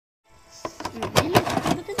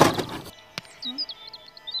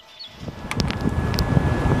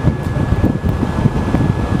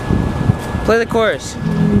Play the chorus.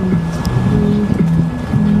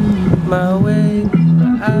 My way,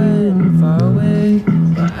 I'm far away,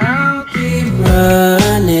 but I'll keep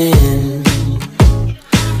running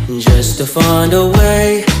just to find a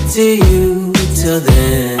way to you till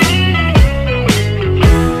then.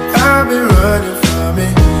 I've been running from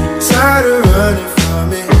it, tired of running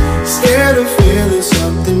from it, scared of feeling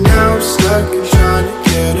something now, stuck and trying to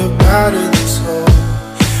get up out of this hole.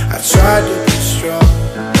 I tried to be strong,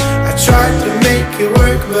 I tried to make it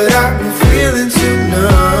work, but I've been feeling too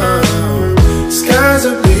numb. Skies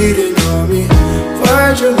are bleeding on me,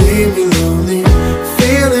 why'd you leave me lonely?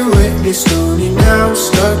 Feeling witness stony now,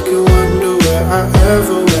 stuck and wonder where I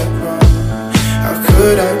ever went wrong. How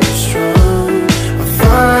could I be strong? I'm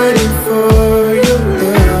fighting for your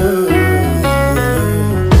love.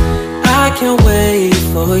 I can't wait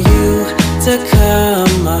for you to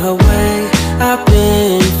come my way. I've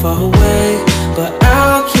been far away, but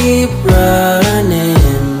I'll keep running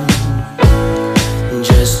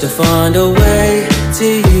just to find a way to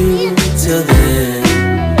you till then.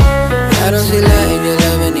 I don't see light in your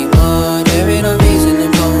love anymore. There ain't no reason to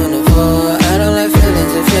go on the floor. I don't like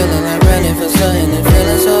feelings and feeling like running for something and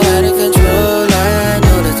feeling so out of control. I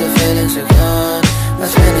know that the feelings are gone. I'm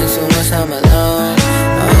spending so much time alone.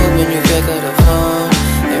 I'm hoping you pick up the phone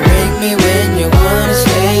and ring me when you wanna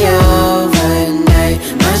stay overnight.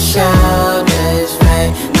 My shoulders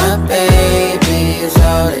right, my baby is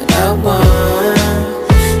all that I want,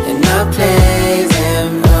 and I play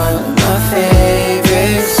them all my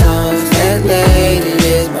favorite songs. That lady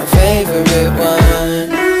is my favorite one.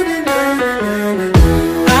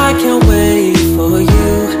 I can't wait for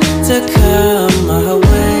you to come my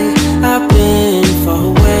way. I've been far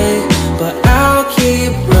away, but I'll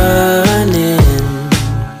keep running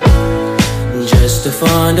just to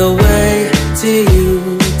find a way to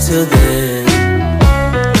you till then.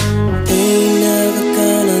 Ain't never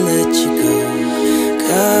gonna let you go.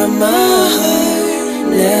 Got my heart,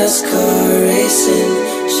 NASCAR racing,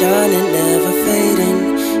 shining, never fading.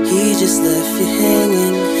 He just left you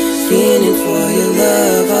hanging, feeling for your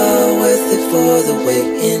love, all worth it for the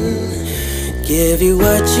waiting. Give you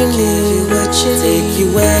what you need, take you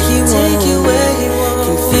where he wants.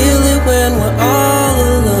 Can feel it when we're all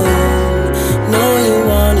alone. Know you're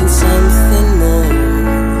wanting something more.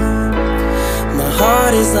 My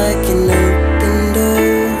heart is like an open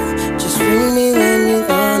door. Just ring me when you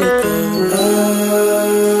wanna go.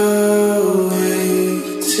 I'll wait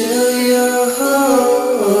till you're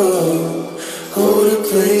home, hold a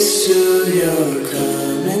place till you're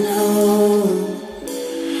coming home,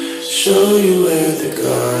 show you where the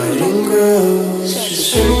garden grows.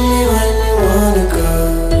 Just ring me when you wanna go.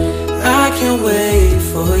 I can't wait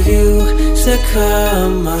for you to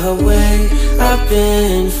come my way. I've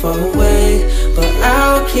been far away, but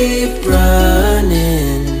I'll keep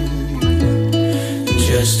running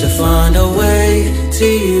just to find a way to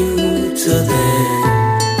you till then.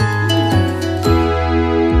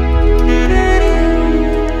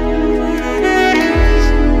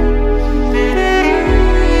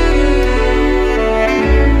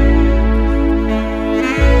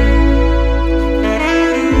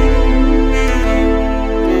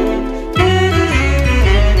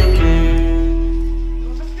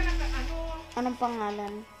 Anong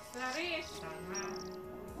pangalan?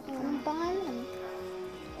 Anong pangalan?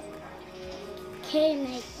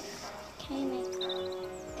 Kanek. Kanek.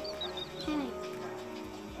 Kanek.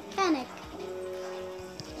 Kanek.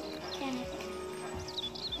 Kanek.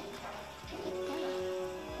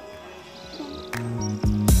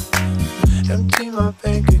 Empty my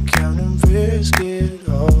bank